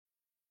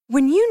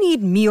When you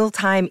need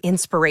mealtime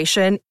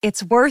inspiration,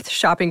 it's worth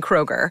shopping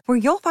Kroger, where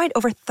you'll find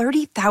over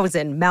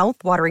 30,000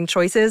 mouth-watering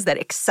choices that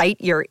excite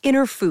your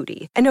inner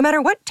foodie. And no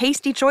matter what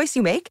tasty choice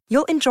you make,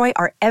 you'll enjoy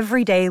our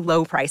everyday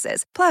low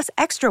prices, plus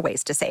extra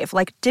ways to save,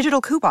 like digital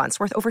coupons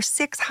worth over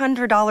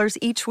 $600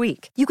 each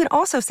week. You can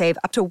also save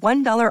up to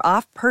 $1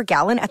 off per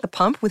gallon at the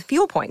pump with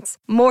fuel points.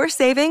 More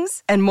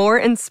savings and more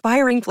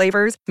inspiring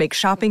flavors make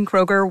shopping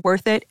Kroger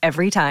worth it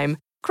every time.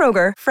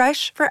 Kroger,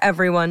 fresh for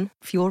everyone.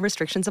 Fuel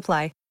restrictions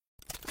apply.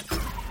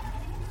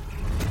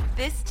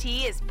 This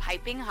tea is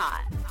piping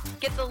hot.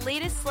 Get the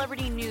latest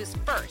celebrity news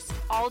first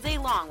all day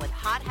long with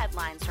hot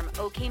headlines from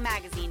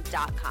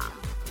okmagazine.com.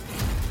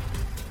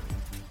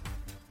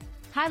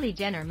 Kylie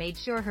Jenner made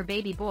sure her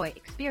baby boy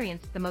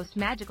experienced the most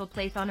magical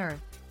place on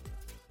earth.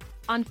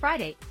 On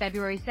Friday,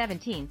 February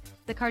 17th,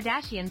 the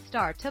Kardashian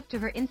star took to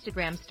her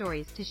Instagram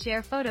stories to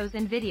share photos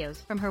and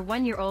videos from her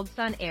one-year-old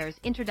son Aire's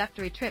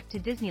introductory trip to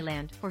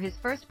Disneyland for his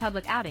first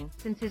public outing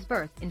since his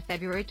birth in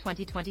February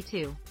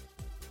 2022.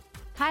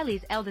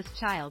 Kylie's eldest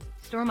child,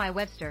 Stormi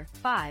Webster,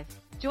 5,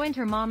 joined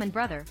her mom and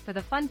brother for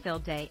the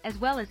fun-filled day, as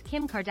well as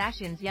Kim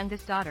Kardashian's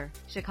youngest daughter,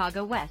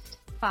 Chicago West,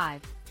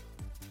 5.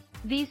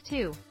 These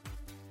two.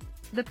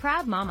 The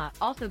proud mama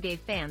also gave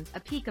fans a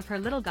peek of her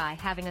little guy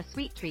having a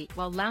sweet treat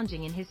while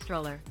lounging in his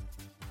stroller.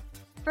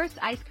 First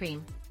ice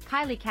cream,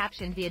 Kylie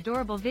captioned the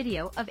adorable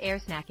video of Aire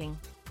snacking.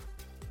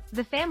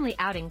 The family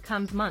outing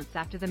comes months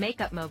after the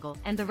makeup mogul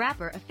and the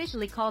rapper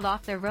officially called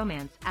off their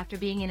romance after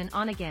being in an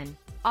on-again,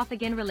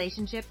 off-again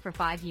relationship for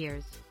 5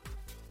 years.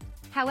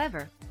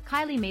 However,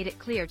 Kylie made it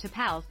clear to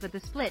pals that the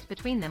split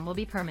between them will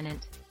be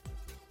permanent.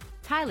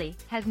 Kylie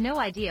has no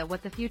idea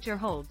what the future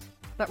holds,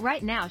 but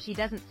right now she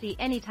doesn't see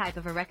any type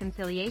of a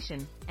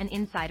reconciliation, an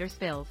insider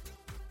spilled.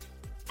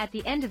 At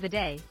the end of the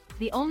day,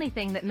 the only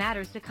thing that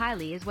matters to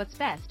Kylie is what's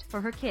best for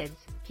her kids,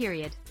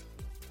 period.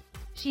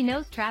 She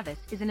knows Travis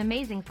is an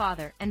amazing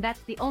father, and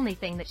that's the only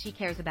thing that she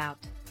cares about.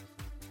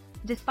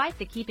 Despite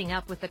the Keeping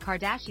Up with the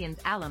Kardashians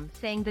alum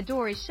saying the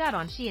door is shut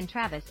on she and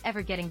Travis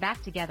ever getting back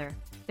together,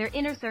 their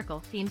inner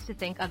circle seems to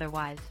think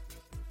otherwise.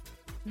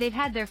 They've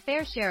had their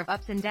fair share of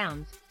ups and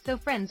downs, so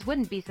friends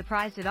wouldn't be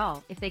surprised at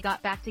all if they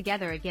got back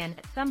together again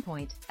at some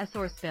point, a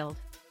source spilled.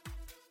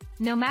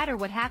 No matter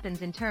what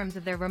happens in terms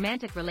of their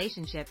romantic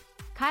relationship,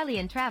 Kylie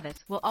and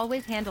Travis will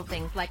always handle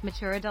things like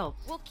mature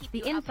adults.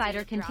 The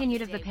insider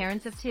continued of the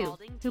parents of two,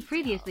 who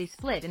previously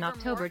split in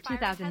October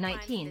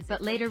 2019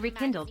 but later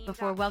rekindled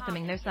before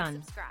welcoming their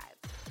son.